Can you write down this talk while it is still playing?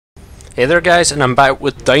Hey there guys, and I'm back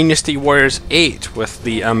with Dynasty Warriors 8 with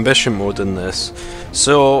the ambition mode in this.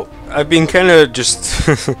 So I've been kind of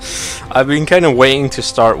waiting to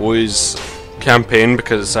start Wu's campaign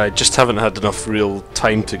because I just haven't had enough real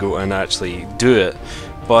time to go and actually do it.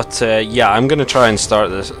 But yeah, I'm gonna try and start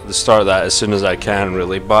that as soon as I can,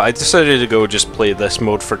 really. But I decided to go just play this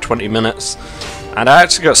mode for 20 minutes, and I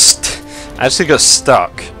actually got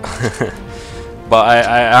stuck. But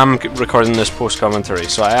I am recording this post-commentary,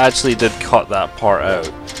 so I actually did cut that part out.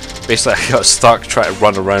 Basically, I got stuck trying to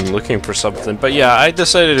run around looking for something. But yeah, I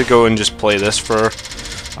decided to go and just play this for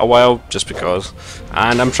a while, just because.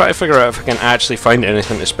 And I'm trying to figure out if I can actually find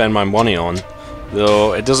anything to spend my money on.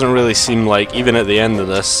 Though, it doesn't really seem like, even at the end of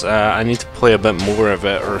this, I need to play a bit more of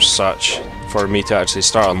it or such for me to actually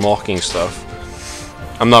start unlocking stuff.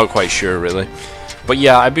 I'm not quite sure, really. But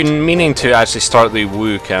yeah, I've been meaning to actually start the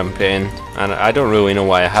Wu campaign, and I don't really know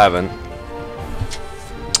why I haven't.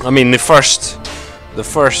 I mean, the first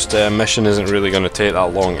mission isn't really going to take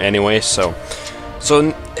that long anyway, so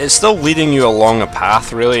it's still leading you along a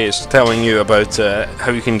path, really. It's telling you about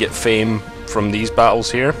how you can get fame from these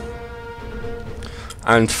battles here.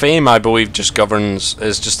 And fame, I believe, is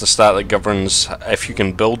just a stat that governs if you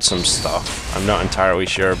can build some stuff. I'm not entirely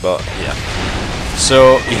sure, but yeah.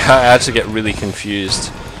 So yeah, I actually get really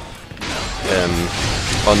confused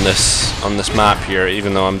on this map here,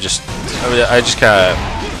 even though I just kind of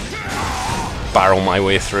barrel my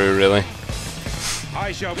way through, really.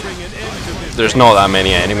 There's not that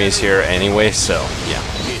many enemies here anyway, so yeah.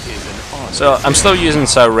 So I'm still using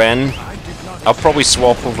Ren. I'll probably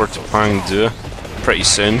swap over to Pangdu pretty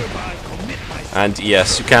soon. And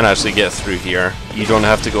yes, you can actually get through here. You don't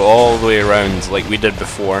have to go all the way around like we did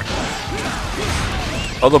before.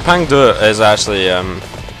 Although Pangdu is actually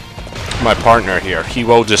my partner here, he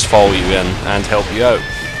will just follow you in and help you out.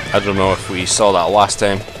 I don't know if we saw that last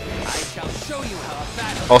time.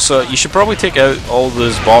 Also, you should probably take out all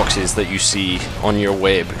those boxes that you see on your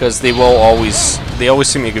way, because they always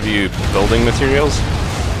seem to give you building materials,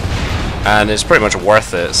 and it's pretty much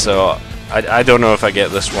worth it. So I don't know if I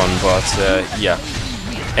get this one, but yeah,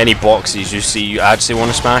 any boxes you see, you actually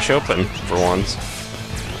want to smash open for once.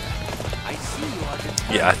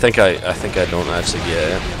 Yeah, I think I don't actually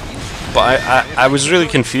get it. But I was really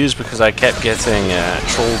confused because I kept getting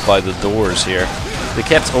trolled by the doors here. They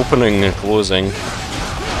kept opening and closing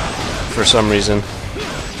for some reason.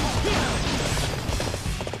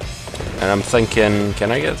 And I'm thinking,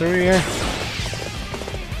 can I get through here?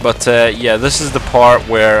 But yeah, this is the part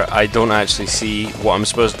where I don't actually see what I'm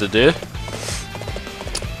supposed to do.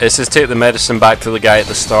 It says take the medicine back to the guy at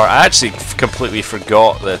the start. I actually completely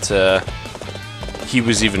forgot that he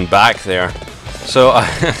was even back there. So I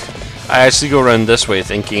actually go around this way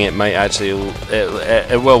thinking it might actually,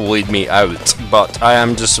 it will lead me out, but I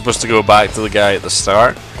am just supposed to go back to the guy at the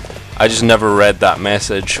start. I just never read that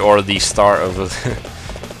message or the start of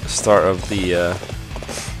the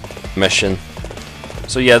mission.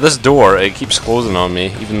 So yeah, this door, it keeps closing on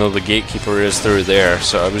me, even though the gatekeeper is through there,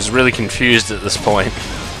 so I was really confused at this point.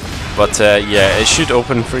 But yeah, it should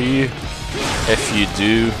open for you if you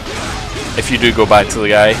do go back to the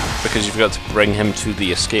guy, because you've got to bring him to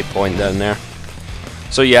the escape point down there.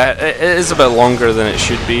 So yeah, it is a bit longer than it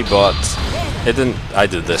should be, but it didn't. I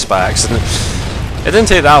did this by accident. It didn't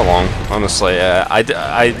take that long, honestly.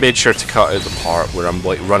 I made sure to cut out the part where I'm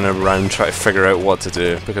like running around trying to figure out what to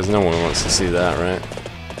do, because no one wants to see that, right?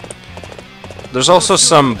 There's also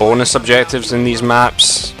some bonus objectives in these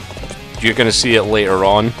maps. You're going to see it later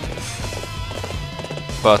on.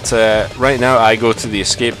 But right now I go to the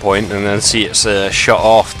escape point and then see it's shut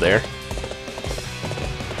off there.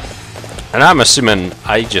 And I'm assuming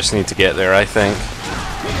I just need to get there, I think.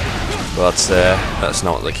 But that's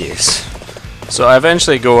not the case. So I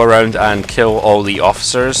eventually go around and kill all the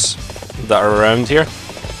officers that are around here.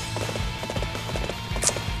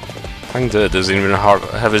 Pangdu doesn't even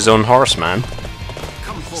have his own horse, man.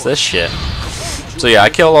 What's this shit? So yeah, I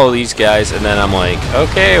kill all these guys and then I'm like,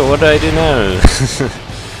 okay, what do I do now?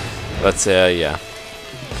 But yeah,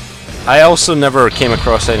 I also never came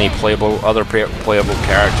across any other playable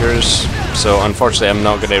characters, so unfortunately I'm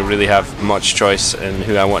not going to really have much choice in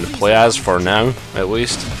who I want to play as for now, at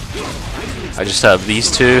least. I just have these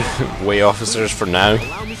two way officers for now,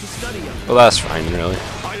 but that's fine, really.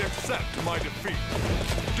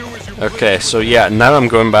 Okay, so yeah, now I'm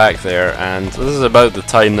going back there, and this is about the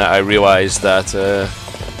time that I realized that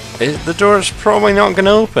the door's probably not going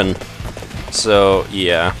to open. So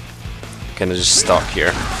yeah, kind of just stuck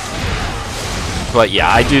here. But yeah,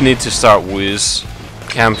 I do need to start Wu's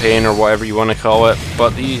campaign or whatever you want to call it.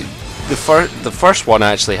 But the first one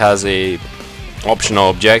actually has a optional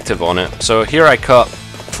objective on it. So here I cut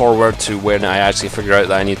forward to when I actually figure out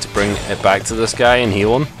that I need to bring it back to this guy and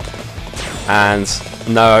heal him. And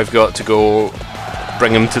now I've got to go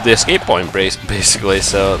bring him to the escape point basically,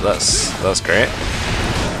 so that's great.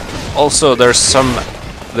 Also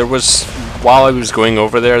while I was going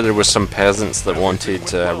over there was some peasants that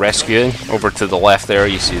wanted rescuing. Over to the left there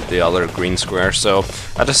you see the other green square, so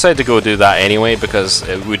I decided to go do that anyway because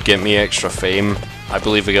it would get me extra fame. I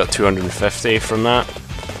believe I got 250 from that,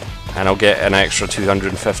 and I'll get an extra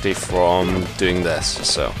 250 from doing this,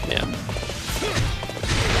 so yeah.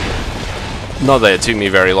 Not that it took me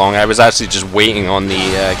very long, I was actually just waiting on the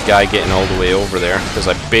guy getting all the way over there, because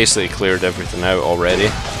I basically cleared everything out already.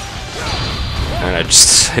 And I just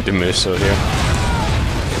decided to move so here.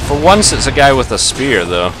 For once it's a guy with a spear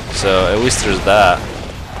though, so at least there's that.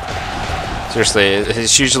 Seriously,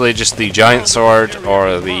 it's usually just the giant sword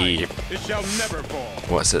or the...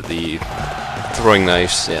 what's it, the throwing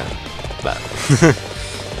knives, yeah, that.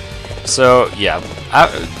 So yeah,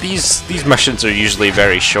 these missions are usually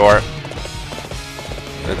very short.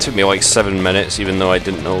 It took me like 7 minutes even though I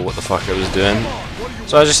didn't know what the fuck I was doing.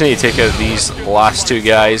 So I just need to take out these last two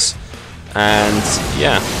guys. And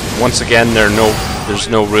yeah, once again there's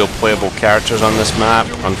no real playable characters on this map,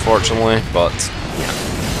 unfortunately, but yeah.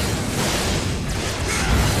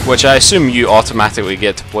 Which I assume you automatically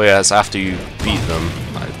get to play as after you beat them.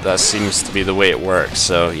 That seems to be the way it works,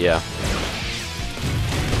 so yeah.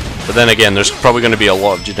 But then again, there's probably going to be a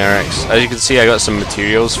lot of generics. As you can see, I got some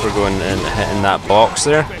materials for going and hitting that box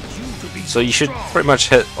there. So you should pretty much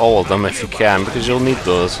hit all of them if you can, because you'll need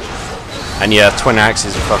those. And yeah, twin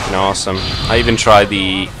axes are fucking awesome. I even tried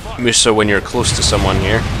the Musa when you're close to someone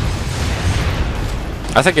here.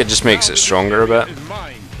 I think it just makes it stronger a bit.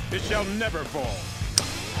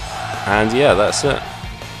 And yeah, that's it.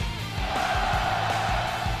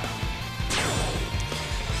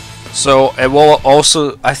 So it will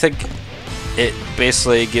also, I think it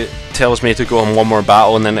basically tells me to go on one more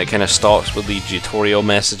battle, and then it kind of stops with the tutorial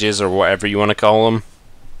messages or whatever you want to call them.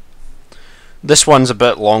 This one's a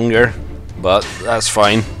bit longer, but that's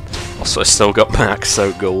fine. Also, I still got maxed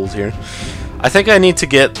out gold here. I think I need to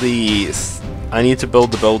get I need to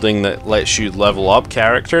build the building that lets you level up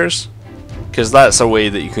characters, because that's a way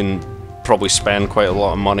that you can probably spend quite a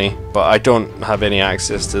lot of money, but I don't have any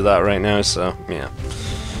access to that right now, so yeah.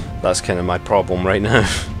 That's kind of my problem right now.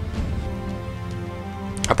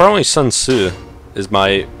 Apparently Sun Tzu is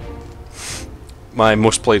my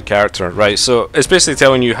most played character, right? So it's basically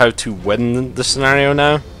telling you how to win the scenario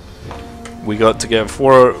now. We got to get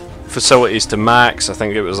 4 facilities to max. I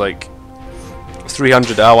think it was like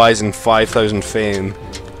 300 allies and 5,000 fame,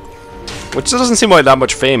 which doesn't seem like that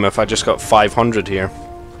much fame if I just got 500 here.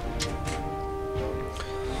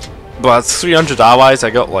 But 300 allies, I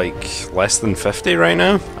got like less than 50 right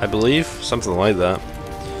now, I believe, something like that.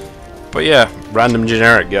 But yeah, random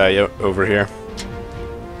generic guy over here.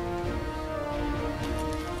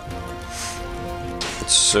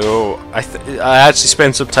 So I actually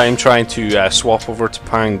spent some time trying to swap over to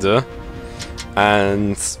Pangde,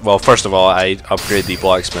 and well, first of all, I upgrade the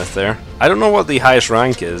blacksmith there. I don't know what the highest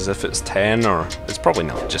rank is, if it's 10 or it's probably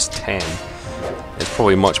not just 10. It's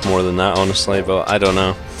probably much more than that, honestly, but I don't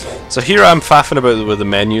know. So here I'm faffing about with the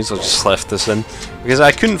menus. I just left this in because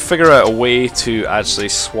I couldn't figure out a way to actually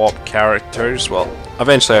swap characters. Well,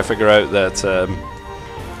 eventually I figure out that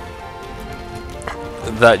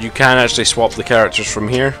that you can actually swap the characters from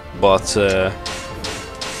here, but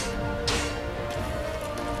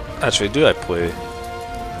actually, do I play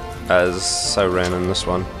as Sauron in this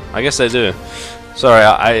one? I guess I do. Sorry,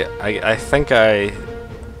 I think I...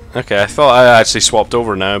 Okay, I thought I actually swapped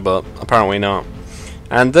over now, but apparently not.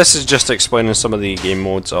 And this is just explaining some of the game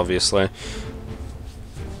modes, obviously.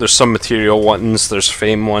 There's some material ones, there's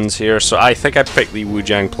fame ones here, so I think I picked the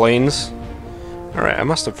Wujiang Plains. Alright, I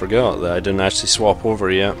must have forgot that I didn't actually swap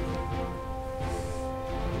over yet.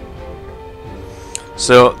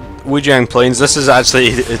 So, Wujiang Plains, this is actually,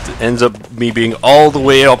 it ends up me being all the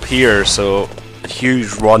way up here, so a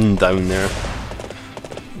huge run down there.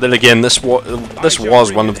 Then again, this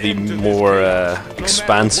was one of the more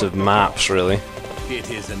expansive maps, really.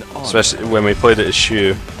 Especially when we played it as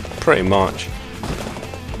Shu, pretty much.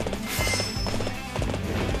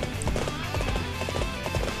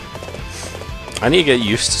 I need to get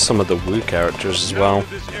used to some of the Wu characters as well.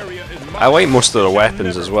 I like most of the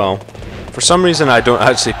weapons as well. For some reason I don't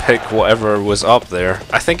actually pick whatever was up there.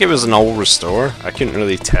 I think it was an old restore. I couldn't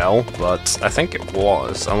really tell, but I think it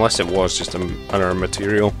was, unless it was just another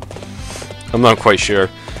material. I'm not quite sure.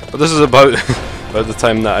 But this is about the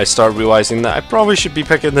time that I start realizing that I probably should be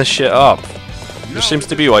picking this shit up. There seems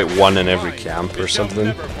to be like one in every camp or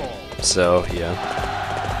something. So yeah.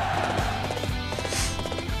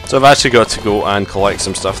 So I've actually got to go and collect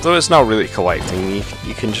some stuff, though it's not really collecting.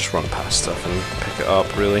 You can just run past stuff and pick it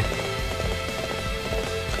up, really.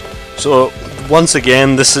 So once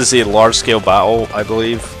again, this is a large-scale battle, I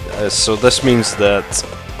believe. So this means that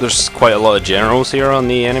there's quite a lot of generals here on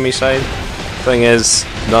the enemy side. Thing is,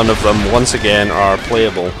 none of them, once again, are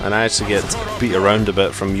playable, and I actually get beat around a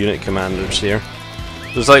bit from unit commanders here.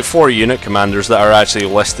 There's like 4 unit commanders that are actually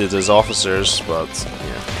listed as officers, but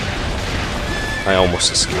yeah. I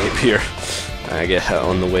almost escape here. I get hit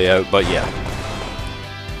on the way out, but yeah.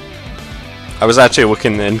 I was actually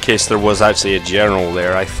looking in case there was actually a general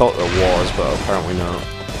there. I thought there was, but apparently not.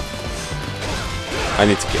 I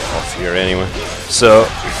need to get off here anyway. So,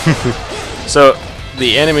 so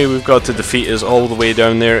the enemy we've got to defeat is all the way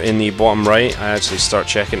down there in the bottom right. I actually start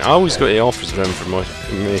checking. I always go to the officer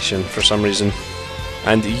information for some reason.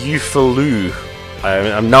 And Eufalu.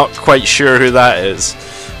 I'm not quite sure who that is.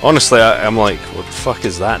 Honestly, I'm like, what the fuck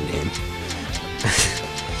is that name?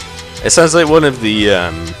 It sounds like one of the,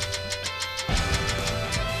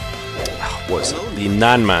 what's it? The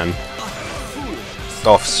Nanman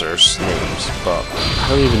officers' names, but I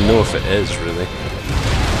don't even know if it is, really.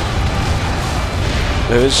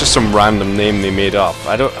 It's just some random name they made up.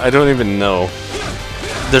 I don't even know.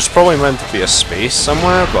 There's probably meant to be a space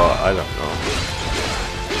somewhere, but I don't know.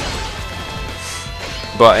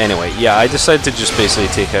 But anyway, yeah, I decided to just basically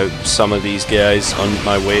take out some of these guys on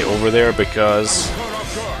my way over there because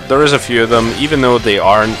there is a few of them. Even though they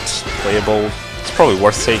aren't playable, it's probably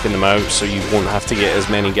worth taking them out so you won't have to get as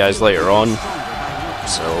many guys later on.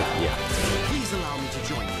 So, yeah.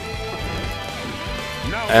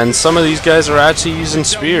 And some of these guys are actually using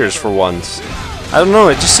spears for once. I don't know,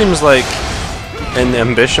 it just seems like in the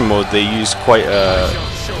ambition mode they use quite a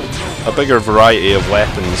bigger variety of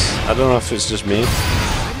weapons. I don't know if it's just me.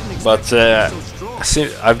 But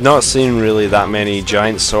I've not seen really that many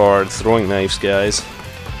giant sword throwing knives guys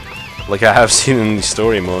like I have seen in the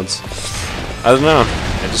story modes. I don't know,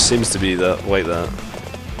 it just seems to be like that.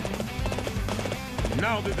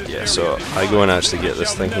 Yeah, so I go and actually get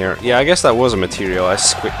this thing here. Yeah, I guess that was a material I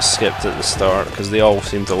skipped at the start because they all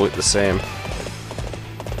seem to look the same.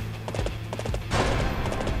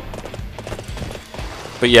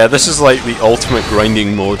 But yeah, this is like the ultimate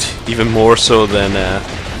grinding mode, even more so than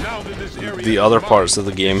the other parts of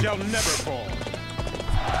the game.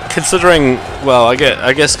 Considering, well, I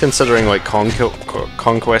guess considering like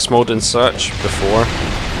conquest mode and such before,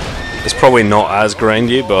 it's probably not as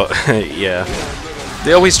grindy, but yeah.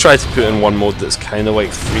 They always try to put in one mode that's kind of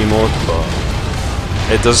like free mode, but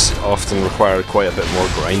it does often require quite a bit more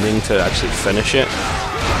grinding to actually finish it.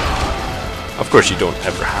 Of course you don't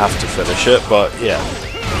ever have to finish it, but yeah.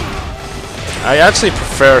 I actually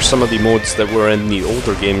prefer some of the modes that were in the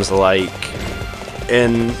older games, like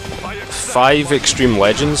in 5 Extreme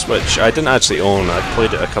Legends, which I didn't actually own. I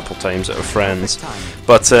played it a couple times at a friend's,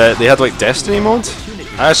 but they had like Destiny mode.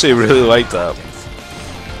 I actually really liked that.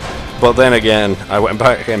 But then again, I went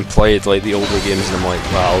back and played like the older games and I'm like,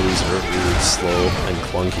 wow, these are really slow and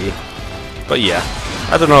clunky. But yeah,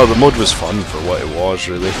 I don't know, the mode was fun for what it was,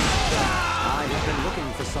 really.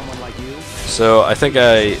 So I think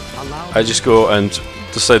I just go and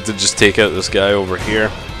decide to just take out this guy over here.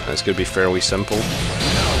 It's going to be fairly simple.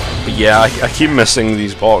 But yeah, I keep missing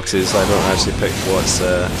these boxes. I don't actually pick what's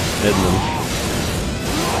in them.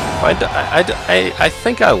 I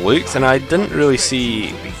think I looked and I didn't really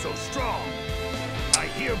see...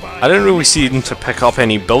 I didn't really seem to pick up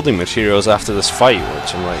any building materials after this fight,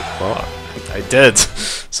 which I'm like, well, I did.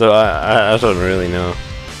 So I don't really know.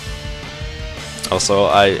 Also,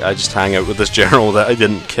 I just hang out with this general that I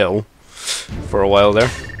didn't kill for a while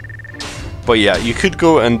there. But yeah, you could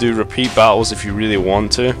go and do repeat battles if you really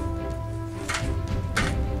want to.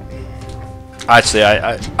 Actually,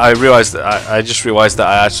 I realized that I just realized that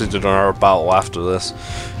I actually did another battle after this.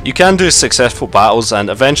 You can do successful battles, and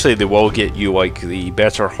eventually they will get you like the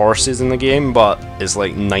better horses in the game, but it's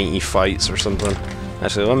like 90 fights or something.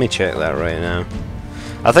 Actually, let me check that right now.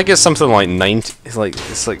 I think it's something like 90.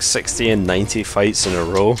 It's like 60 and 90 fights in a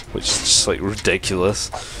row, which is just like ridiculous.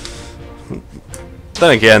 Then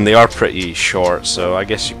again, they are pretty short, so I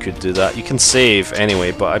guess you could do that. You can save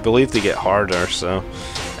anyway, but I believe they get harder, so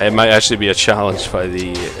it might actually be a challenge by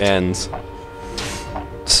the end.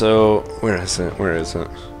 So where is it? Where is it?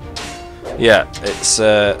 Yeah, it's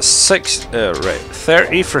 30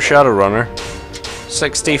 for Shadowrunner,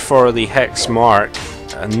 60 for the Hex Mark,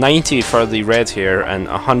 90 for the Red Hair, and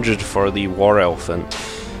 100 for the War Elephant,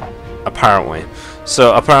 apparently.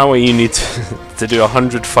 So apparently you need to do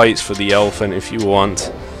 100 fights for the elephant if you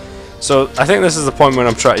want. So I think this is the point when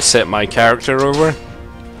I'm trying to set my character over,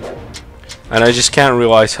 and I just can't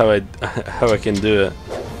realize how I can do it.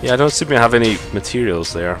 Yeah, I don't seem to have any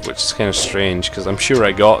materials there, which is kind of strange because I'm sure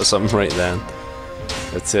I got something right then.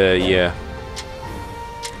 But yeah.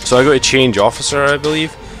 So I got to change officer, I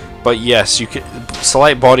believe. But yes, you can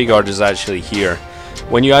select bodyguard is actually here.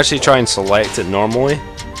 When you actually try and select it normally,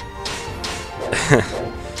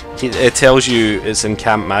 it tells you it's in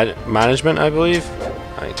camp management, I believe.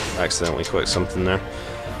 I accidentally clicked something there.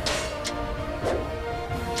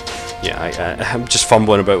 Yeah, I'm just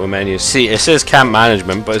fumbling about with menus. See, it says camp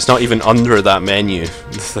management, but it's not even under that menu,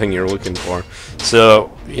 the thing you're looking for.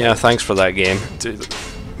 So, yeah, thanks for that game. To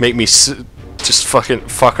make me just fucking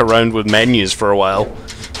fuck around with menus for a while.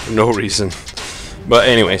 For no reason. But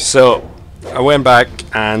anyway, so I went back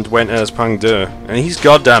and went as Pangdu. And he's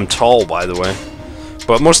goddamn tall, by the way.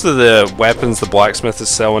 But most of the weapons the blacksmith is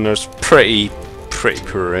selling are pretty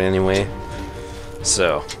poor anyway.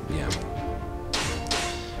 So, yeah.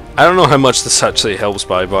 I don't know how much this actually helps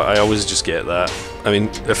by, but I always just get that. I mean,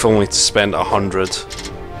 if only to spend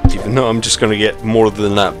 100, even though I'm just going to get more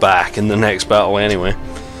than that back in the next battle anyway.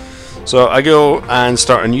 So I go and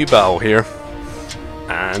start a new battle here,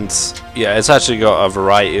 and yeah, it's actually got a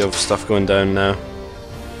variety of stuff going down now.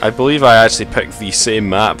 I believe I actually picked the same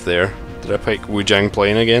map there. Did I pick Wujiang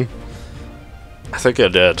Plain again? I think I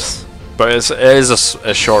did, but it is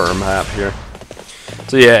a shorter map here.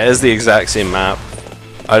 So yeah, it is the exact same map.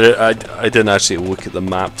 I didn't actually look at the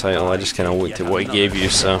map title, I just kind of looked at what it gave you,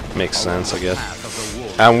 so makes sense, I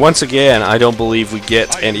guess. And once again, I don't believe we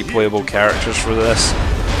get any playable characters for this,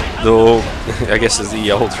 though I guess it's the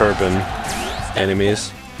Yellow Turban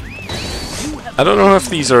enemies. I don't know if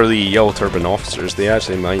these are the Yellow Turban officers, they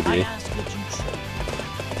actually might be.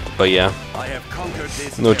 But yeah.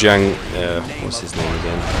 No Jiang, what's his name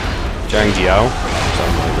again? Jiang Jiao?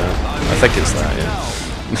 Something like that. I think it's that,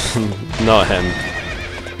 yeah. Not him.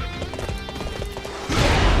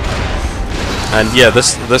 And yeah,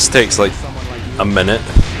 this takes like a minute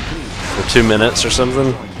or 2 minutes or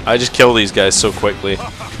something. I just kill these guys so quickly.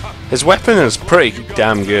 His weapon is pretty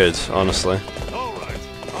damn good, honestly.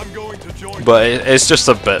 But it's just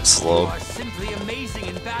a bit slow.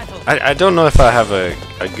 I don't know if I have a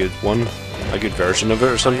good one, a good version of it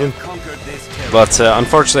or something. But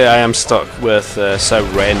unfortunately I am stuck with Sao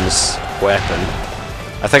Ren's weapon.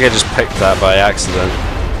 I think I just picked that by accident.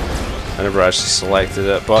 I never actually selected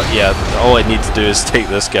it, but yeah, all I need to do is take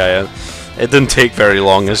this guy out. It didn't take very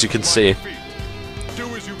long, as you can see.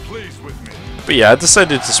 But yeah, I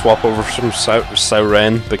decided to swap over from Sao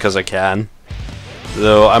Ren because I can.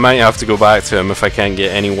 Though I might have to go back to him if I can't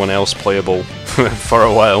get anyone else playable for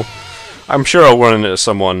a while. I'm sure I'll run into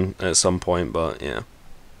someone at some point, but yeah.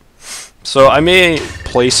 So I may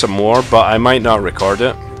play some more, but I might not record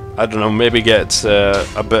it. I don't know, maybe get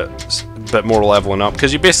a bit more leveling up,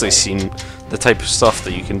 because you've basically seen the type of stuff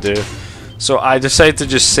that you can do. So I decided to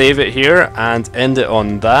just save it here and end it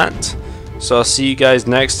on that. So I'll see you guys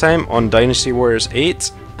next time on Dynasty Warriors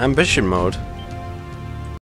 8 Ambition Mode.